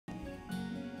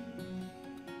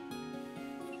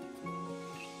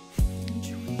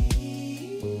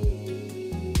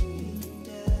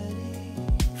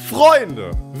Freunde,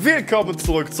 willkommen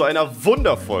zurück zu einer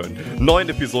wundervollen neuen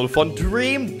Episode von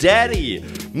Dream Daddy.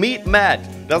 Meet Matt.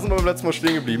 Da sind wir beim letzten Mal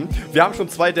stehen geblieben. Wir haben schon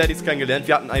zwei Daddys kennengelernt.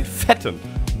 Wir hatten einen fetten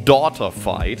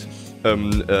Daughter-Fight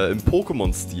im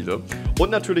Pokémon-Stile. Und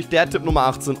natürlich Dad-Tipp Nummer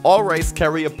 18, always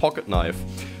carry a pocket knife.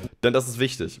 Denn das ist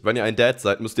wichtig. Wenn ihr ein Dad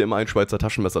seid, müsst ihr immer ein Schweizer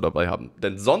Taschenmesser dabei haben.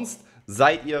 Denn sonst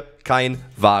seid ihr kein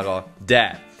wahrer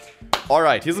Dad.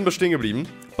 Alright, hier sind wir stehen geblieben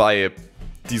bei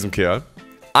diesem Kerl.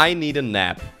 I need a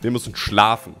nap. Wir müssen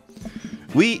schlafen.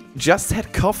 We just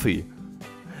had coffee.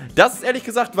 Das ist ehrlich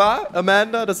gesagt wahr,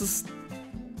 Amanda. Das ist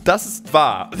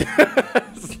wahr.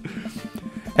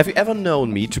 Have you ever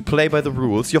known me to play by the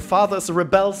rules? Your father is a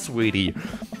rebel, sweetie.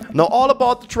 Know all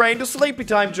about the train to Sleepy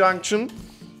Time Junction.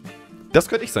 Das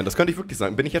könnte ich sein, das könnte ich wirklich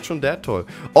sagen. Bin ich jetzt schon Dad? Toll.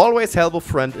 Always help a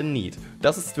friend in need.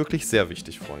 Das ist wirklich sehr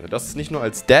wichtig, Freunde. Das ist nicht nur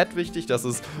als Dad wichtig, das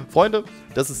ist, Freunde,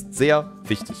 das ist sehr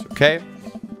wichtig, okay?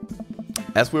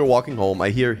 As we're walking home, I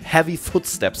hear heavy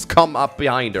footsteps come up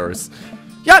behind us.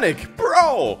 Yannick,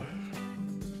 bro!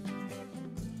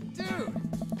 Dude.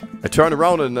 I turn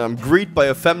around and I'm greeted by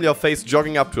a familiar face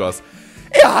jogging up to us.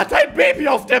 Hat ein Baby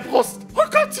auf der Brust. Oh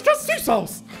Gott, sieht das süß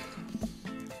aus.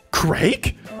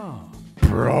 Craig? Oh.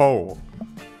 Bro.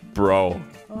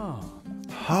 Oh.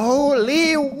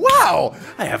 Holy wow!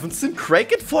 I haven't seen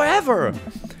Craig in forever.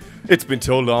 It's been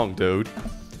so long, dude.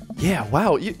 Yeah,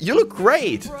 wow, you look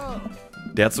great. Bro.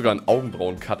 Der hat sogar einen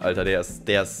Augenbrauen-Cut, Alter. Der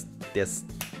ist...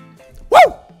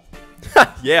 Woo!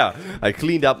 Yeah, I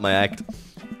cleaned up my act.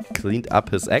 Cleaned up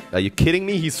his act? Are you kidding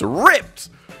me? He's ripped!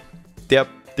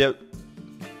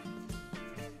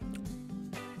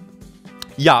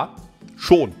 Ja,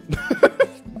 schon.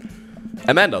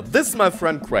 Amanda, this is my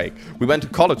friend Craig. We went to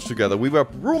college together. We were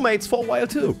roommates for a while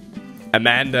too.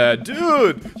 Amanda,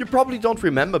 dude, you probably don't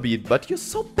remember me, but you're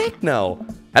so big now.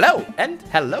 Hello, and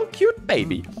hello, cute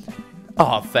baby.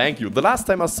 Oh, thank you. The last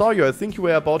time I saw you, I think you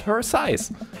were about her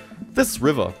size. This is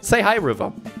River. Say hi,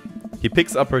 River. He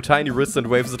picks up her tiny wrist and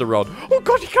waves it around. Oh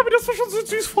Gott, ich kann mir das schon so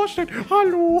süß vorstellen.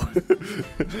 Hallo.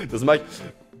 Das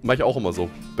mach ich auch immer so,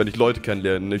 wenn ich Leute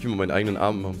kennenlerne, nicht immer meinen eigenen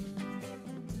Arm haben.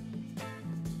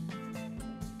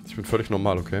 Ich bin völlig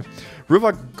normal, okay?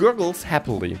 River gurgles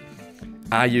happily.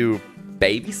 Are you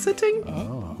babysitting?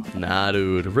 Oh. Nah,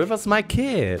 dude. River's my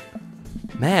kid.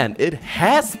 Man, it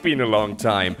has been a long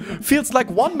time. Feels like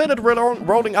 1 minute we're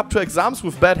rolling up to exams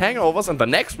with bad hangovers and the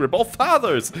next we're both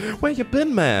fathers. Where you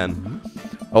been, man?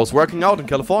 I was working out in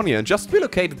California and just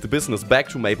relocated the business back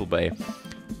to Maple Bay.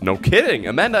 No kidding.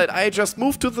 Amanda and I just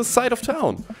moved to this side of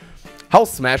town.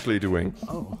 How's Smashley doing?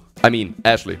 Oh. I mean,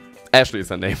 Ashley. Ashley is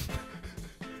her name.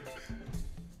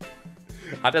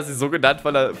 Hat er sie so genannt,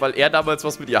 weil er damals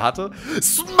was mit ihr hatte?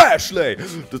 Smashley!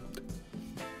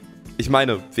 Ich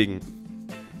meine, wegen...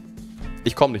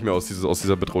 Ich komme nicht mehr aus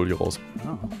dieser Patrouille raus.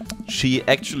 Oh. She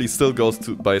actually still goes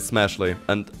by Smashley.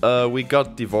 And we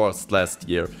got divorced last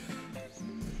year.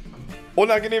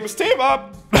 Unangenehmes Thema!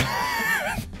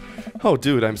 Oh,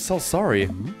 dude, I'm so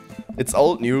sorry. It's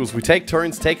old news. We take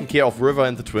turns taking care of River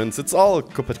and the twins. It's all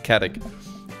copacetic.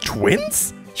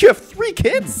 Twins? You have 3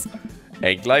 kids?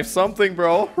 Ain't life something,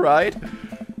 bro, right?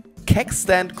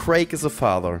 Kekstand Craig is a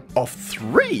father of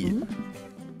 3.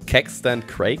 Kekstand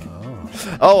Craig?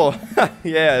 Oh,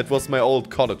 yeah, it was my old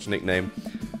college nickname.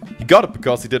 He got it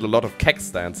because he did a lot of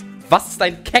Kekstands. Was ist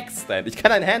ein Kekstand? Ich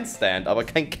kann ein Handstand, aber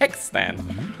kein Kekstand.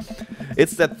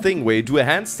 It's that thing where you do a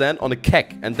handstand on a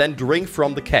keg and then drink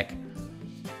from the keg.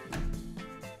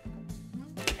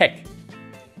 Keg.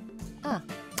 Ah.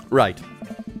 Right.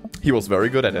 He was very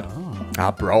good at it.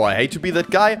 Ah, bro, I hate to be that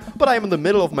guy, but I'm in the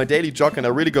middle of my daily jog and I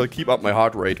really gotta keep up my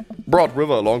heart rate. Brought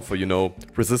River along for, you know,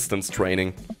 resistance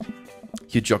training.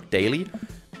 You jog daily?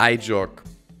 I jog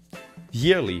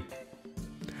yearly.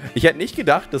 Ich hätte nicht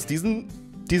gedacht, dass diesen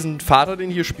Vater, den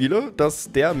ich hier spiele,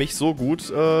 dass der mich so gut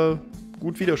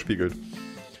widerspiegelt.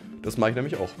 Das mache ich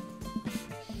nämlich auch.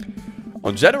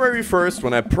 On January 1st,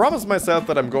 when I promised myself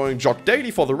that I'm going to jog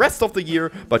daily for the rest of the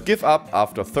year, but give up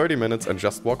after 30 minutes and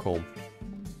just walk home.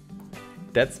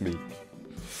 That's me.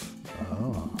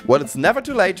 Oh. Well, it's never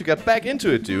too late to get back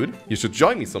into it, dude. You should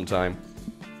join me sometime.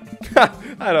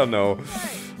 I don't know.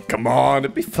 Come on,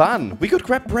 it'd be fun. We could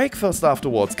grab breakfast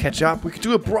afterwards, catch up. We could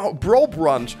do a bro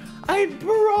brunch. Ein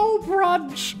bro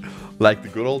brunch. Like the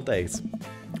good old days.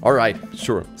 Alright,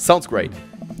 sure. Sounds great.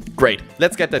 Great.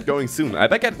 Let's get that going soon. I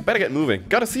better get moving.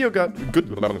 Gotta see you guys. Good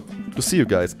to see you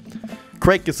guys.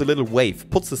 Craig gives a little wave,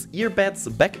 puts his earbuds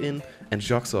back in and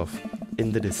jogs off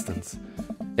in the distance.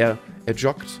 Er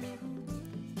joggt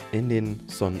in den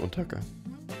Sonnenuntergang.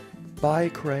 Bye,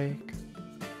 Craig.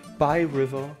 Bye,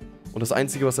 River. Und das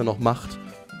Einzige, was er noch macht,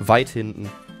 weit hinten,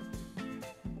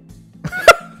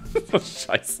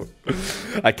 Scheiße.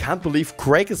 I can't believe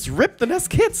Craig is ripped and has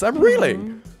kids. I'm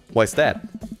reeling. Why is that?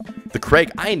 The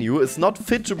Craig I knew is not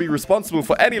fit to be responsible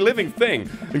for any living thing,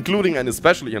 including and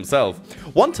especially himself.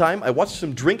 One time, I watched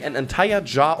him drink an entire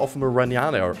jar of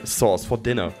marinara sauce for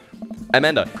dinner.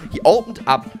 Amanda, he opened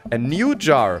up a new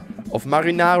jar of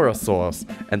marinara sauce,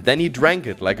 and then he drank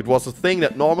it like it was a thing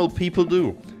that normal people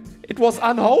do. It was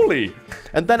unholy.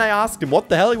 And then I asked him what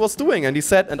the hell he was doing, and he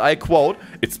said, and I quote,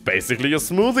 "It's basically a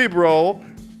smoothie, bro."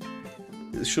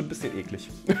 Ist schon ein bisschen eklig.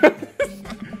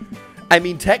 I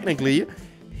mean, technically,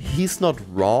 he's not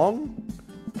wrong.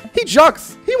 He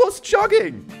jogs. He was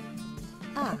jogging.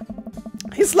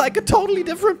 He's like a totally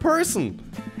different person.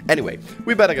 Anyway,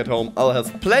 we better get home. I'll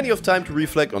have plenty of time to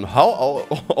reflect on how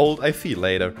old I feel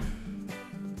later.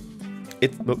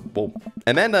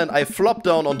 Amanda and I flop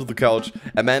down onto the couch.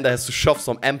 Amanda has to shove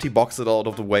some empty boxes out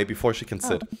of the way before she can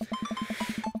sit.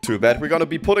 Too bad we're gonna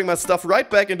be putting my stuff right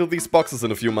back into these boxes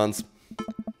in a few months.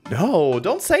 No,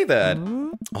 don't say that.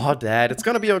 Oh, Dad, it's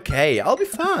gonna be okay. I'll be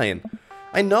fine.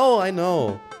 I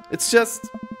know. It's just,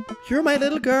 you're my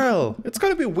little girl. It's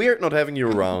gonna be weird not having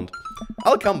you around.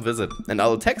 I'll come visit, and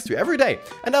I'll text you every day,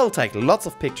 and I'll take lots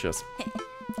of pictures.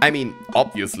 I mean,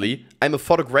 obviously, I'm a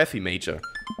photography major.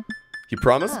 You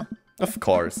promise? Of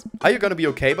course. Are you gonna be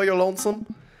okay by your lonesome?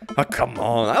 Oh, come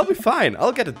on, I'll be fine.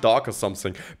 I'll get a dog or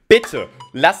something. Bitte,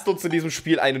 lasst uns in diesem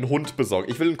Spiel einen Hund besorgen.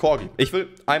 Ich will einen Corgi. Ich will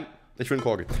einen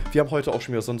Corgi. Wir haben heute auch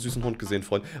schon wieder so einen süßen Hund gesehen,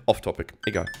 Freund. Off-topic.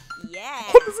 Egal. Yeah.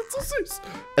 Hunde sind so süß.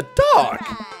 A dog.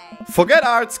 Forget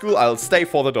art school, I'll stay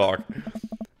for the dog.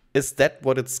 Is that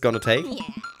what it's gonna take? Yeah.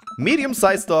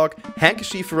 Medium-sized dog,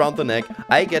 handkerchief around the neck,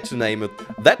 I get to name it.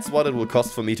 That's what it will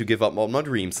cost for me to give up on my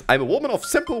dreams. I'm a woman of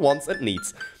simple wants and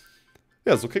needs.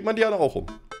 Ja, so kriegt man die alle auch um.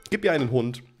 Gib ihr einen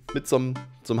Hund mit so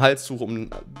einem Halstuch,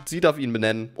 sie darf ihn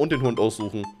benennen und den Hund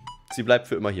aussuchen. Sie bleibt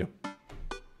für immer hier.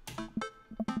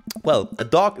 Well, a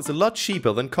dog is a lot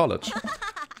cheaper than college.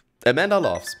 Amanda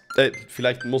laughs.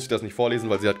 Vielleicht muss ich das nicht vorlesen,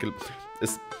 weil sie hat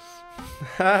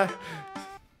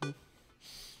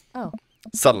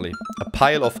Suddenly, a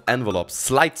pile of envelopes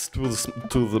slides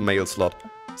to the mail slot.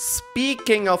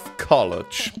 Speaking of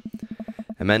college.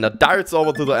 Amanda darts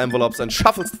over to the envelopes and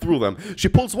shuffles through them. She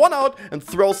pulls one out and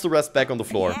throws the rest back on the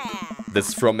floor. Yeah. This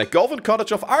is from McGovern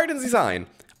College of Art and Design.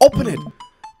 Open it!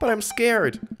 But I'm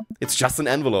scared. It's just an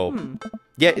envelope.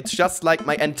 Yeah, it's just like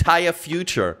my entire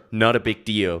future. Not a big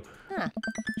deal.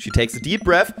 She takes a deep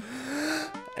breath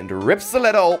and rips the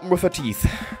letter open with her teeth.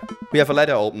 We have a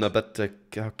letter opener, but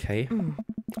okay.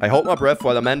 I hold my breath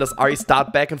while Amanda's eyes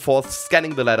dart back and forth,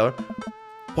 scanning the letter.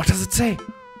 What does it say?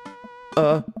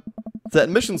 The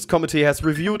admissions committee has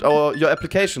reviewed your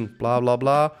application. Blah, blah,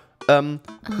 blah.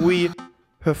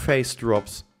 Her face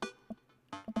drops.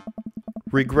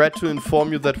 Regret to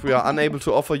inform you that we are unable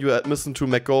to offer you admission to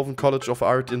McGovern College of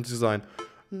Art and Design.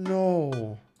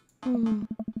 No.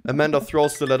 Amanda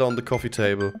throws the letter on the coffee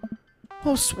table.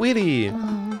 Oh, sweetie.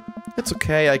 It's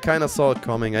okay, I kinda saw it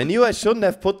coming. I knew I shouldn't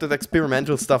have put that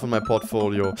experimental stuff in my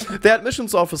portfolio. The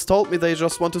admissions office told me they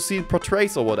just want to see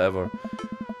portraits or whatever.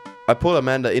 I pull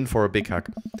Amanda in for a big hug.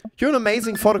 You're an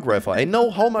amazing photographer. I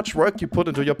know how much work you put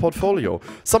into your portfolio.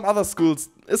 Some other schools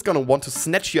is gonna want to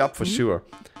snatch you up for sure.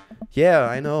 Yeah,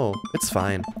 I know. It's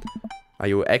fine. Are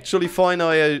you actually fine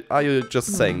or are you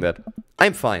just saying that?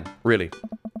 I'm fine, really.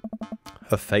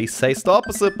 Her face says the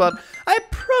opposite, but I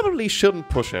probably shouldn't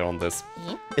push her on this.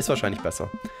 Ist wahrscheinlich besser.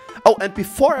 Oh, and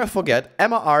before I forget,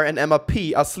 Emma R and Emma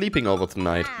P are sleeping over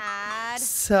tonight.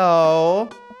 So,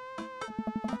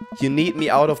 you need me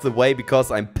out of the way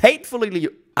because I'm painfully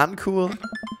uncool?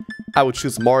 I would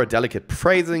choose more delicate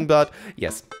phrasing, but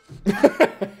yes.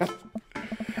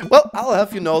 Well, I'll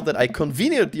have you know that I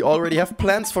conveniently already have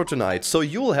plans for tonight, so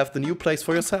you'll have the new place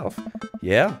for yourself.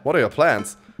 Yeah? What are your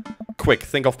plans? Quick,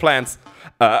 think of plans.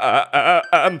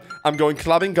 I'm going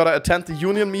clubbing, gotta attend the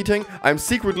union meeting. I'm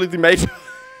secretly the major.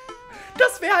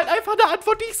 Das wäre halt einfach eine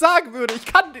Antwort, die ich sagen würde. Ich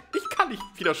kann nicht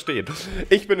widerstehen.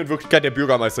 Ich bin in Wirklichkeit der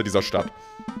Bürgermeister dieser Stadt.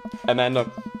 Amanda,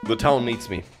 the town needs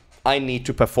me. I need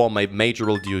to perform my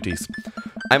majoral duties.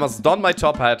 I must don my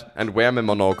top hat and wear my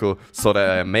monocle so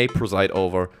that I may preside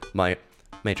over my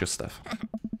major stuff.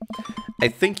 I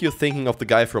think you're thinking of the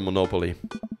guy from Monopoly.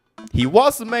 He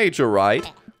was a major,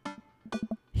 right?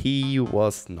 He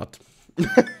was not.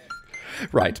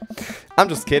 Right. I'm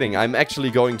just kidding. I'm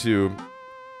actually going to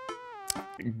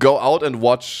go out and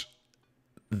watch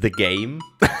the game.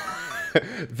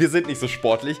 Wir sind nicht so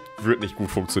sportlich. Wird nicht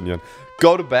gut funktionieren.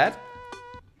 Go to bed.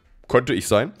 Könnte ich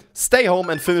sein. Stay home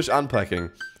and finish unpacking.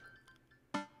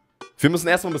 Wir müssen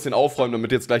erstmal ein bisschen aufräumen,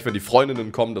 damit jetzt gleich, wenn die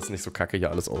Freundinnen kommen, das nicht so kacke hier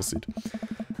alles aussieht.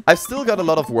 I've still got a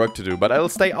lot of work to do, but I'll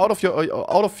stay out of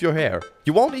your hair.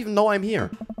 You won't even know I'm here.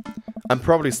 I'm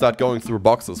probably start going through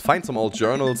boxes, find some old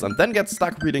journals, and then get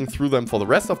stuck reading through them for the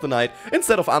rest of the night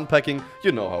instead of unpacking.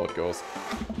 You know how it goes.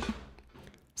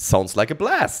 Sounds like a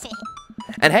blast.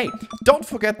 And hey, don't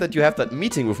forget that you have that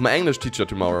meeting with my English teacher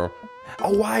tomorrow.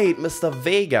 Oh wait, Mr.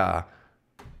 Vega.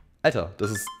 Alter,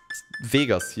 das ist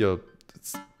Vegas hier.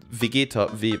 Vegeta,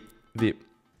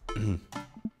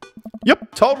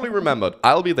 Yep, totally remembered.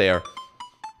 I'll be there.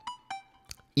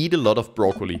 Eat a lot of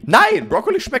broccoli. Nein,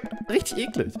 Brokkoli schmeckt richtig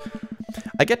eklig.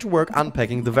 I get to work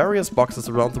unpacking the various boxes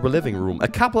around the living room. A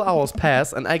couple hours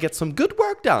pass and I get some good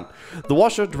work done. The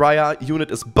washer-dryer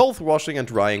unit is both washing and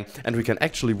drying, and we can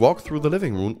actually walk through the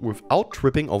living room without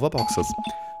tripping over boxes.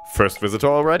 First visitor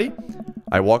already?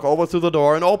 I walk over to the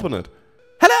door and open it.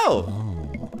 Hello!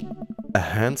 A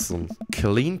handsome,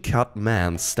 clean-cut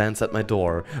man stands at my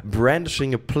door,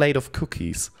 brandishing a plate of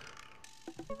cookies.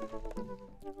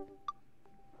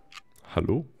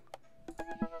 Hallo?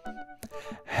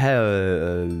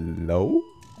 Hello?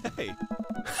 Hey.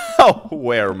 Oh,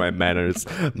 where are my manners?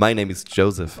 My name is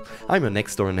Joseph. I'm your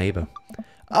next-door neighbor.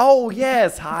 Oh,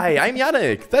 yes, hi, I'm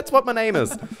Yannick. That's what my name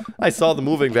is. I saw the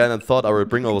moving van and thought I would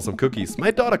bring over some cookies.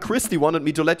 My daughter Christy wanted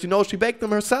me to let you know she baked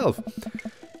them herself.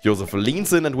 Joseph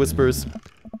leans in and whispers,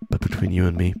 but between you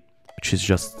and me, she's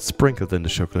just sprinkled in the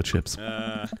chocolate chips.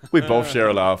 We both share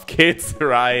a laugh. Kids,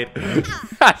 right?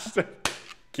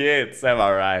 Kids, am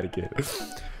I right, kid?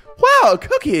 Wow,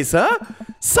 cookies, huh?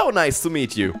 So nice to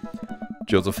meet you.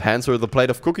 Joseph hands her the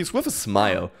plate of cookies with a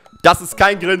smile. Das ist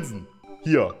kein Grinsen.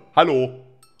 Hier, hallo.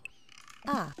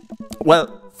 Ah.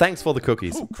 Well, thanks for the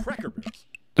cookies. Oh, Cracker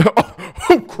Barrels.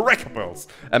 Oh, Cracker Barrels.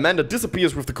 Amanda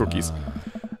disappears with the cookies.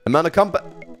 Amanda come back.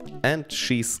 And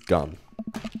she's gone.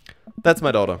 That's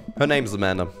my daughter. Her name is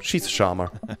Amanda. She's a charmer.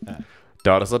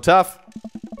 Daughters are tough.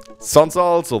 Sons are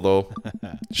also, though.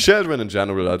 Children in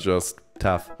general are just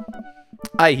tough.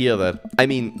 I hear that. I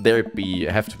mean,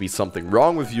 have to be something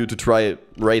wrong with you to try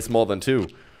raise more than two.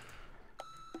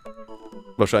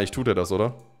 Wahrscheinlich tut er das,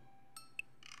 oder?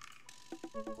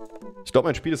 Ich glaube,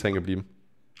 mein Spiel ist hängen geblieben.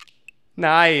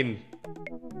 Nein!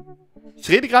 Ich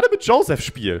rede gerade mit Joseph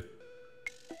Spiel.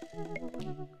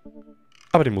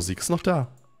 Aber die Musik ist noch da.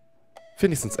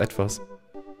 Wenigstens etwas.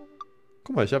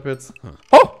 Guck mal, ich habe jetzt...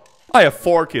 Oh! I have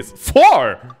 4 kids.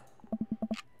 4!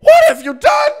 What have you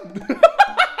done?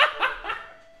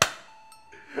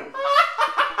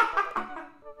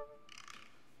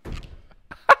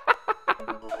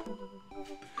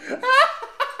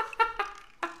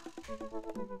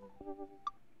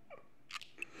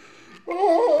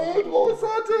 Oh,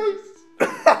 großartig.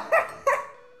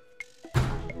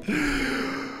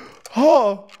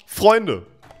 Oh, Freunde,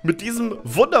 mit diesem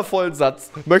wundervollen Satz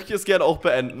möchte ich es gerne auch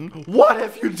beenden. What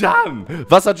have you done?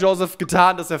 Was hat Joseph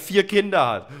getan, dass er 4 Kinder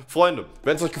hat? Freunde,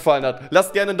 wenn es euch gefallen hat,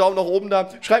 lasst gerne einen Daumen nach oben da,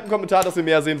 schreibt einen Kommentar, dass ihr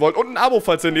mehr sehen wollt und ein Abo,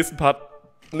 falls ihr den nächsten Part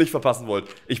nicht verpassen wollt.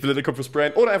 Ich bin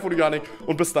LittleConfusedBrain oder einfach Yannick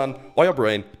und bis dann, euer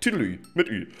Brain, Tüdelü mit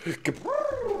Ü.